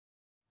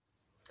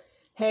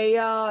Hey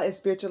y'all, it's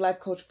Spiritual Life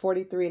Coach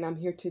 43 and I'm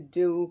here to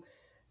do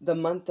the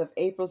month of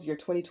April's year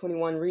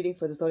 2021 reading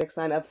for the zodiac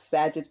sign of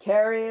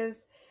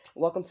Sagittarius.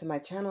 Welcome to my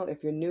channel.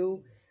 If you're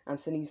new, I'm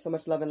sending you so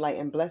much love and light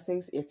and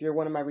blessings. If you're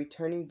one of my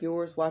returning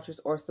viewers,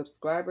 watchers, or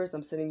subscribers,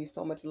 I'm sending you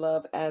so much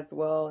love as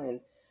well and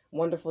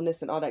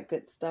wonderfulness and all that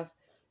good stuff.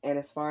 And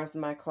as far as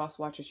my cross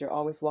watchers, you're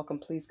always welcome.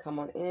 Please come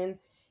on in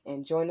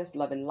and join us.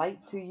 Love and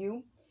light to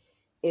you.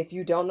 If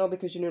you don't know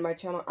because you're new to my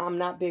channel, I'm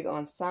not big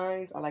on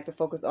signs. I like to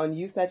focus on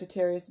you,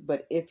 Sagittarius.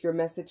 But if your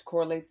message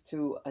correlates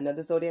to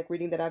another zodiac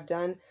reading that I've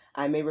done,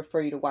 I may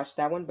refer you to watch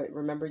that one. But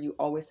remember, you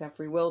always have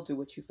free will. Do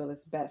what you feel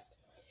is best.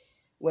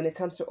 When it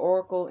comes to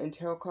oracle and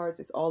tarot cards,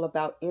 it's all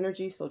about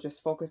energy. So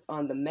just focus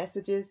on the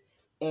messages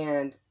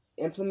and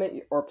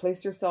implement or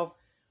place yourself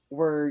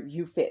where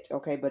you fit,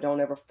 okay? But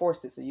don't ever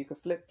force it. So you can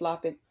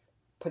flip-flop it,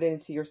 put it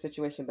into your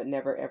situation, but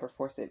never ever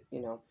force it.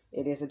 You know,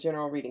 it is a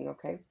general reading,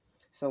 okay?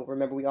 So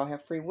remember, we all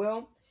have free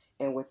will,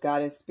 and with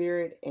God and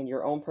spirit and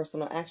your own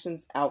personal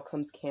actions,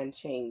 outcomes can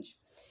change.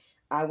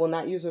 I will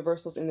not use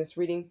reversals in this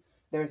reading.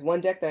 There's one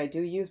deck that I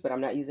do use, but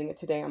I'm not using it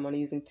today. I'm only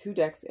using two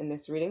decks in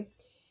this reading,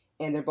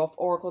 and they're both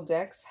oracle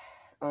decks.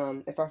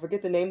 If I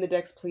forget to name the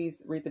decks,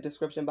 please read the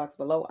description box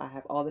below. I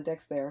have all the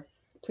decks there.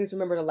 Please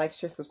remember to like,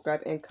 share,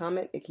 subscribe, and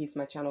comment. It keeps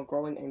my channel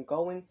growing and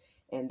going,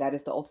 and that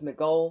is the ultimate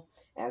goal.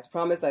 As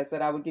promised, I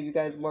said I would give you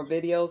guys more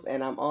videos,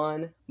 and I'm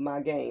on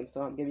my game.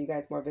 So I'm giving you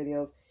guys more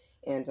videos.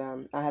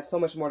 And I have so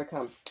much more to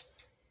come.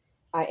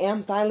 I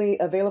am finally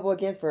available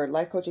again for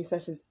life coaching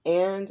sessions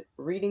and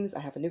readings. I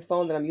have a new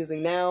phone that I'm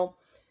using now.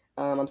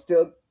 I'm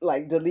still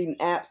like deleting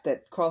apps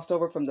that crossed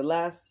over from the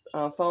last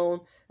phone.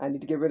 I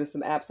need to get rid of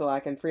some apps so I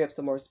can free up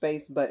some more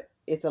space. But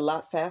it's a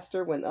lot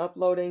faster when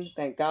uploading,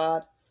 thank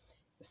God.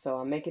 So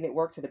I'm making it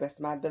work to the best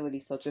of my ability.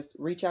 So just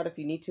reach out if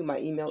you need to. My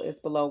email is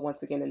below,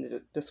 once again, in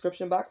the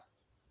description box.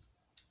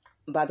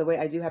 By the way,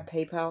 I do have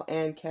PayPal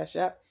and Cash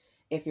App.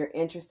 If you're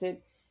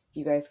interested,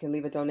 you guys can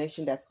leave a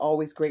donation. That's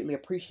always greatly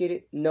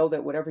appreciated. Know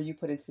that whatever you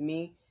put into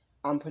me,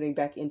 I'm putting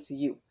back into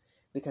you.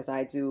 Because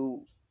I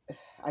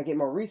get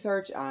more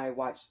research. I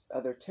watch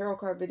other tarot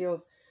card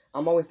videos.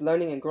 I'm always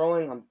learning and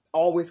growing. I'm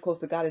always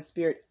close to God and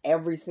Spirit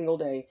every single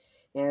day.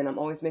 And I'm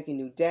always making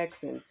new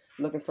decks and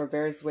looking for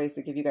various ways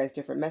to give you guys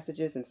different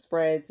messages and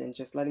spreads and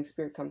just letting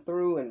Spirit come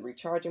through and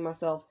recharging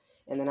myself.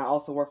 And then I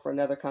also work for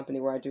another company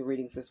where I do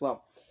readings as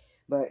well.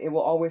 But it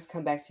will always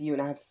come back to you.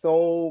 And I have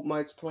so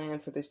much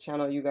planned for this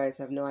channel. You guys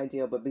have no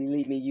idea. But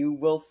believe me, you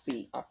will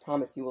see. I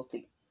promise you will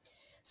see.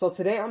 So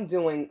today I'm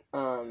doing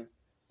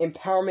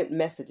empowerment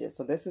messages.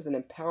 So this is an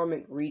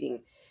empowerment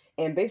reading.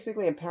 And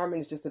basically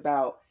empowerment is just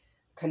about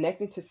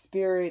connecting to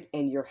spirit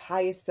and your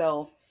highest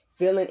self.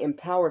 Feeling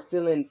empowered,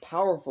 feeling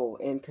powerful.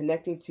 And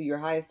connecting to your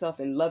highest self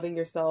and loving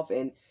yourself.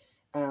 And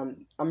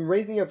I'm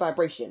raising your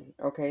vibration,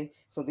 okay?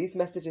 So these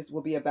messages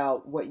will be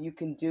about what you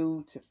can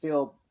do to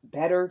feel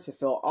better, to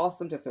feel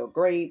awesome, to feel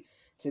great,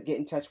 to get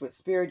in touch with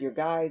spirit, your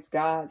guides,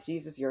 God,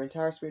 Jesus, your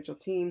entire spiritual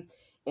team,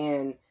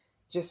 and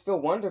just feel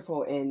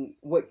wonderful. And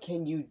what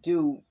can you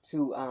do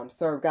to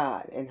serve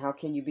God, and how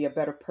can you be a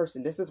better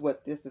person? This is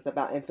what this is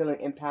about, and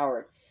feeling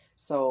empowered.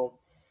 So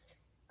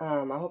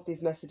I hope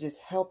these messages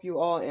help you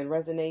all and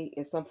resonate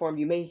in some form.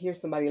 You may hear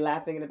somebody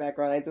laughing in the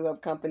background. I do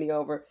have company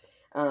over.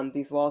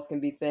 These walls can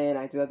be thin.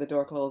 I do have the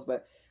door closed,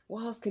 but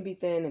walls can be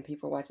thin and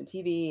people are watching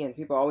TV and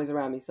people are always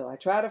around me. So I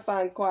try to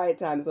find quiet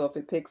time. So if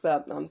it picks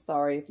up, I'm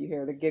sorry if you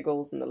hear the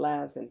giggles and the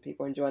laughs and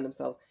people enjoying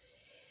themselves.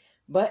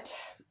 But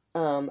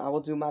I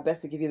will do my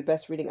best to give you the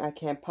best reading I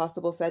can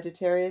possible,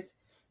 Sagittarius.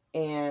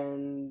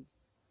 And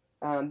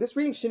this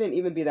reading shouldn't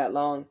even be that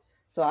long.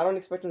 So I don't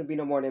expect them to be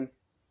no more than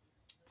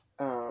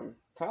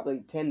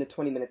probably 10 to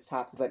 20 minutes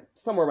tops, but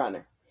somewhere around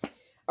there.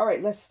 All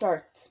right, let's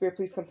start. Spirit,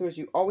 please come through as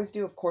you always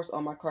do. Of course,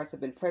 all my cards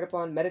have been prayed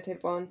upon, meditated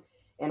upon,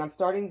 and I'm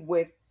starting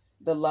with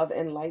the Love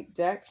and Light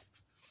deck.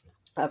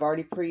 I've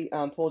already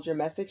pulled your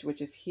message,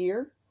 which is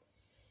here.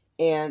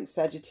 And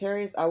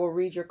Sagittarius, I will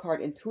read your card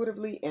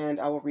intuitively, and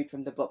I will read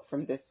from the book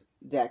from this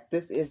deck.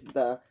 This is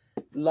the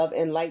Love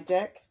and Light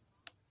deck.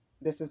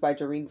 This is by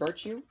Doreen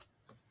Virtue.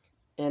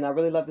 And I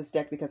really love this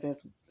deck because it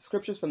has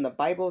scriptures from the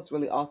Bible. It's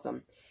really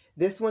awesome.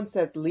 This one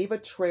says, leave a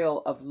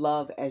trail of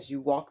love as you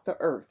walk the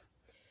earth.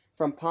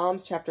 From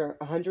Psalms chapter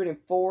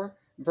 104,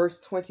 verse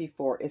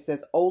 24, it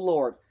says, O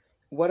Lord,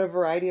 what a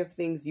variety of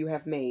things you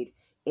have made.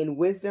 In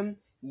wisdom,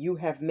 you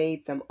have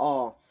made them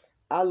all.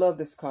 I love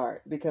this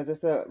card because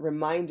it's a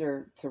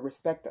reminder to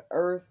respect the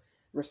earth,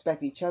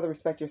 respect each other,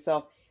 respect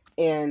yourself.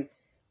 And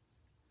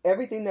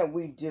everything that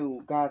we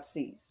do, God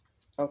sees.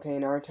 Okay,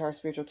 and our entire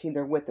spiritual team,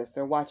 they're with us,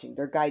 they're watching,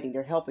 they're guiding,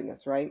 they're helping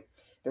us, right?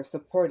 They're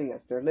supporting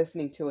us, they're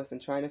listening to us and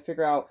trying to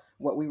figure out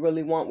what we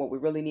really want, what we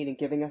really need, and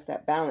giving us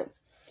that balance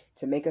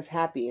to make us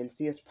happy and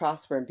see us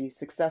prosper and be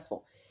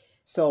successful.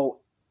 So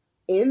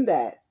in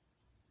that,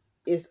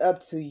 it's up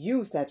to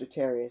you,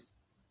 Sagittarius,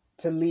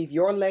 to leave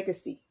your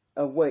legacy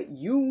of what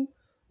you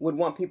would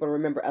want people to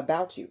remember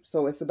about you.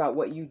 So it's about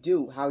what you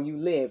do, how you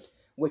lived,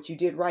 what you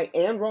did right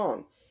and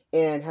wrong,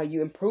 and how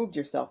you improved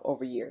yourself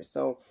over years.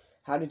 So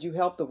how did you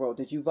help the world?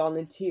 Did you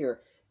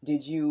volunteer?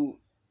 Did you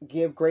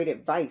give great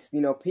advice.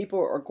 You know, people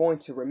are going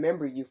to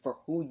remember you for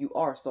who you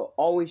are. So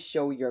always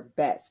show your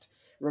best.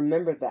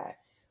 Remember that.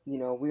 You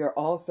know, we are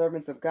all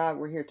servants of God.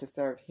 We're here to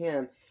serve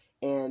him.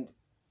 And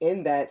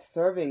in that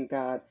serving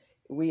God,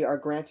 we are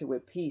granted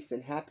with peace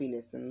and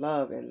happiness and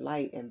love and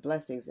light and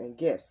blessings and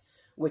gifts,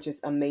 which is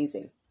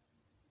amazing.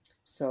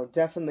 So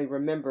definitely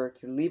remember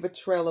to leave a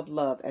trail of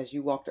love as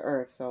you walk the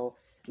earth. So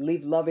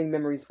leave loving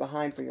memories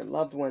behind for your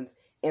loved ones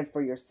and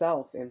for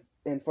yourself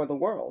and for the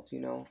world, you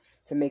know,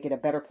 to make it a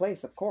better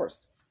place, of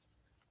course.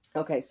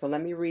 Okay, so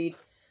let me read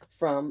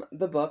from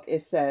the book. It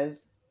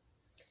says,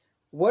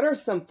 what are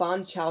some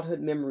fond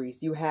childhood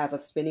memories you have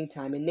of spending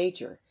time in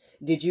nature?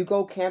 Did you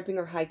go camping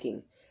or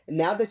hiking?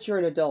 Now that you're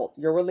an adult,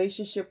 your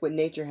relationship with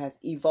nature has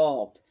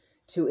evolved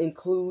to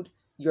include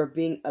your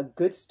being a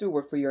good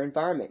steward for your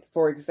environment.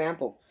 For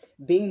example,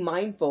 being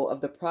mindful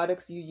of the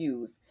products you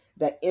use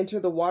that enter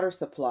the water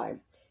supply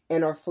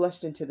and are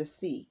flushed into the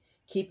sea,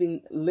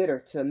 keeping litter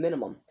to a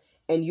minimum,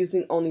 and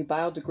using only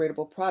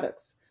biodegradable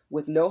products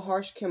with no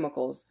harsh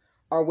chemicals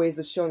are ways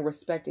of showing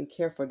respect and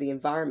care for the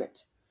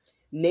environment.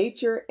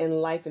 Nature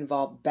and life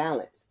involve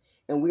balance,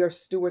 and we are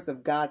stewards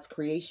of God's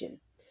creation.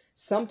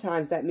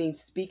 Sometimes that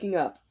means speaking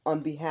up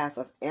on behalf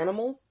of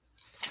animals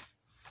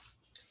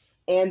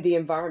and the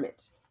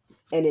environment.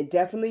 And it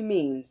definitely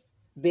means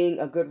being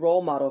a good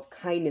role model of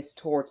kindness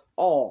towards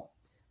all.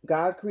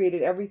 God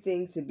created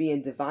everything to be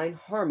in divine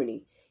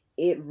harmony.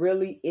 It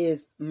really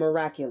is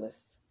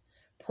miraculous.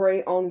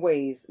 Pray on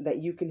ways that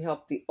you can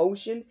help the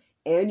ocean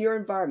and your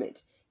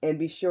environment, and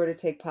be sure to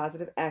take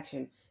positive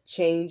action.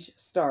 Change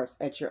starts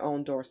at your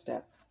own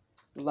doorstep.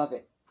 Love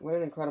it. What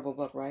an incredible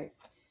book, right?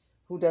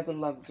 Who doesn't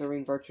love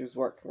Doreen Virtue's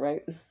work,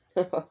 right?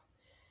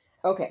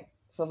 Okay,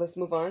 so let's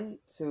move on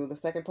to the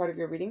second part of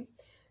your reading.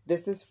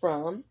 This is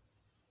an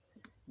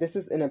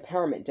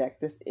empowerment deck.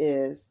 This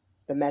is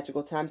the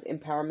Magical Times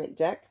Empowerment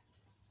deck.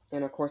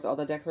 And of course, all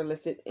the decks are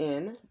listed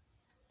in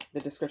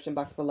the description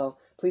box below.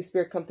 Please,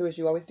 Spirit, come through as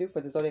you always do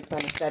for the zodiac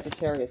sign of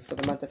Sagittarius for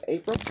the month of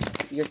April,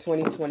 year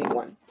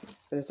 2021.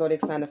 For the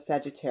zodiac sign of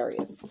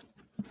Sagittarius.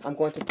 I'm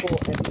going to pull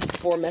at least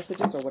 4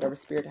 messages or whatever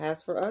Spirit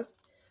has for us.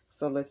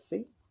 So let's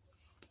see.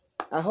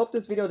 I hope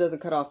this video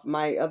doesn't cut off.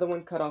 My other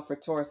one cut off for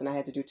Taurus and I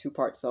had to do 2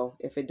 parts. So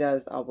if it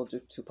does, I will do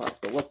 2 parts,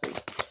 but we'll see.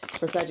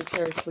 For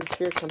Sagittarius, please,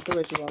 Spirit, come through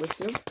as you always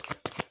do.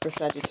 For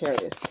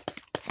Sagittarius.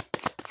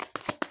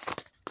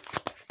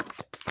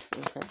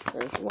 Okay,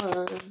 there's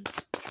 1.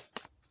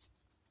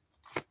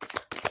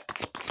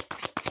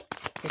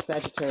 For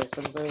Sagittarius,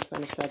 for the zodiac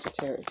sign of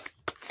Sagittarius.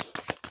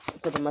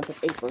 For the month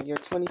of April, year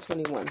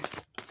 2021.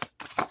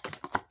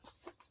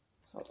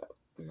 Hold up.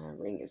 My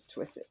ring is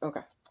twisted.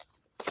 Okay.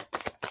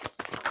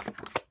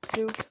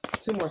 2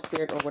 more,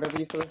 Spirit, or whatever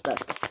you feel is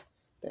best.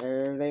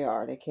 There they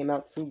are. They came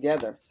out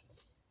together.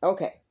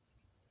 Okay.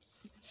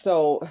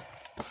 So,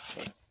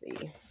 let's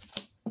see.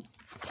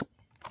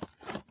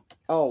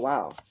 Oh,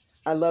 wow.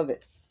 I love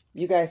it.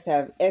 You guys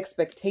have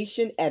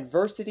expectation,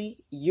 adversity,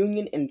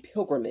 union, and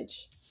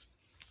pilgrimage.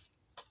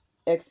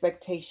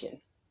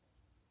 Expectation.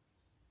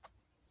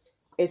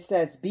 It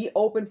says, be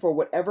open for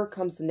whatever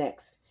comes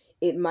next.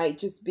 It might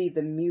just be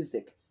the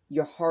music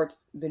your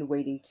heart's been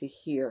waiting to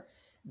hear.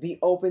 Be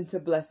open to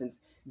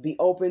blessings. Be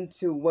open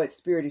to what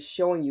Spirit is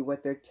showing you,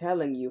 what they're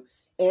telling you,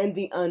 and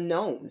the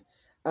unknown.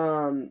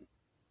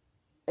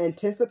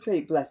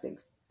 Anticipate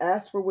blessings.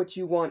 Ask for what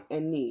you want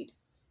and need.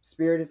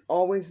 Spirit is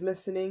always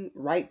listening.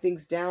 Write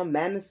things down,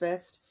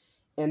 manifest,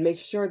 and make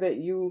sure that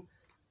you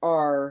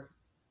are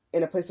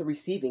in a place of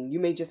receiving. You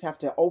may just have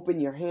to open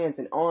your hands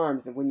and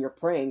arms and when you're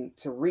praying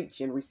to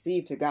reach and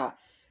receive to God.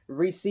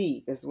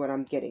 Receive is what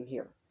I'm getting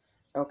here.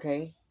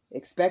 Okay?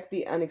 Expect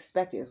the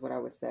unexpected is what I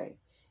would say.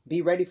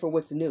 Be ready for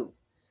what's new.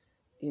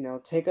 You know,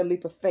 take a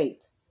leap of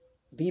faith.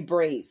 Be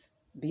brave.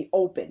 Be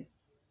open.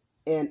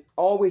 And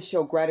always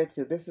show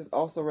gratitude. This is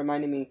also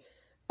reminding me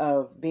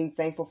of being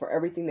thankful for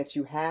everything that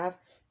you have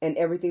and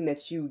everything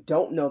that you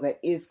don't know that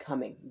is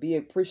coming. Be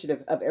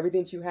appreciative of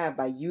everything that you have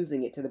by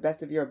using it to the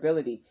best of your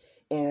ability.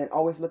 And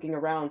always looking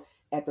around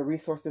at the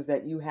resources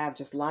that you have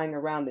just lying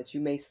around that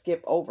you may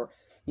skip over.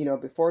 You know,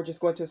 before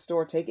just going to a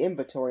store, take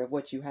inventory of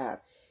what you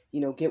have.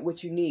 You know, get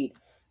what you need.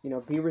 You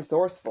know, be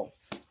resourceful.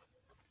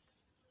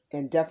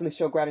 And definitely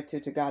show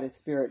gratitude to God and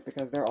Spirit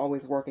because they're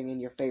always working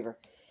in your favor.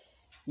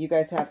 You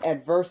guys have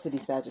adversity,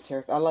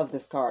 Sagittarius. I love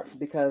this card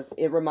because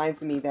it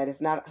reminds me that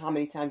it's not how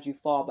many times you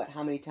fall, but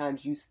how many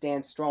times you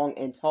stand strong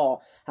and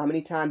tall. How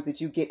many times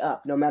did you get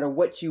up, no matter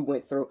what you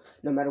went through,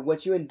 no matter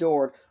what you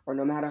endured, or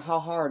no matter how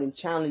hard and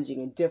challenging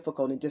and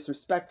difficult and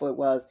disrespectful it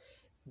was,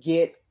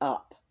 get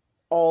up.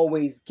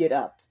 Always get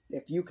up.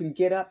 If you can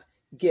get up,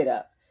 get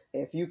up.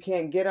 If you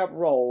can't get up,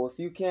 roll. If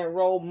you can't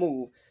roll,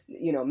 move.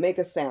 You know, make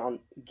a sound.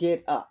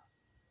 Get up.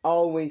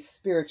 Always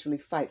spiritually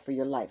fight for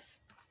your life.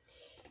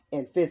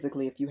 And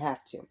physically if you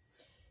have to.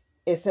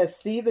 It says,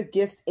 see the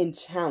gifts in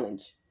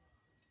challenge.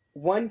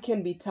 One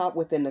can be taught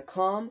within the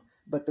calm,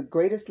 but the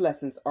greatest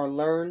lessons are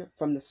learned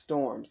from the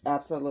storms.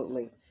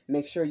 Absolutely.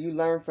 Make sure you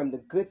learn from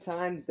the good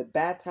times, the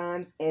bad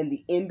times, and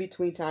the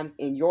in-between times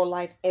in your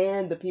life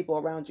and the people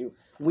around you.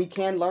 We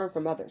can learn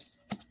from others.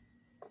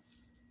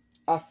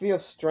 I feel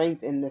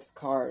strength in this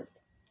card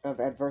of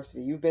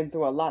adversity. You've been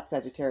through a lot,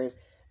 Sagittarius,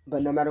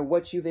 but no matter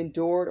what you've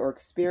endured or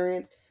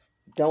experienced,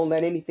 don't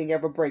let anything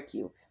ever break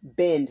you.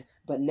 Bend,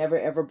 but never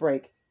ever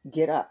break.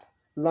 Get up.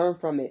 Learn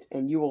from it,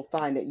 and you will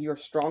find that you're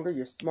stronger,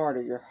 you're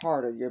smarter, you're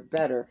harder, you're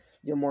better,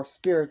 you're more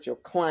spiritual.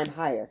 Climb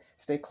higher.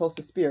 Stay close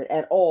to spirit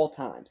at all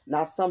times.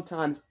 Not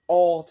sometimes,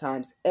 all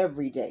times,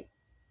 every day.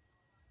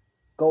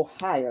 Go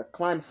higher,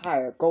 climb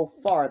higher, go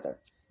farther.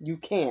 You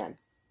can.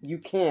 You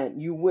can.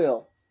 You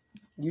will.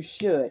 You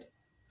should.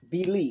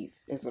 Believe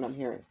is what I'm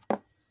hearing.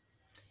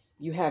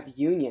 You have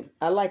union.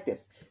 I like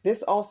this.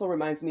 This also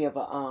reminds me of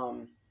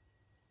a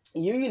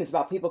union is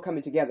about people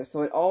coming together.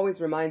 So it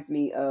always reminds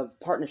me of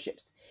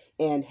partnerships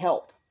and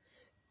help.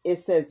 It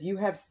says you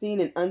have seen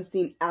and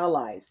unseen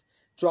allies.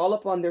 Draw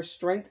upon their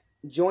strength.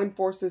 Join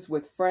forces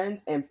with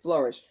friends and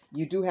flourish.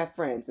 You do have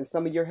friends, and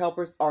some of your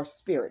helpers are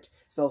spirit.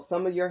 So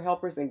some of your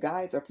helpers and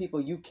guides are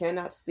people you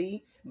cannot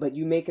see, but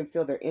you may can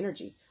feel their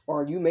energy,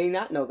 or you may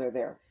not know they're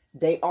there.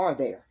 They are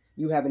there.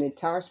 You have an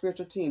entire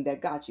spiritual team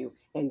that got you,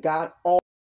 and God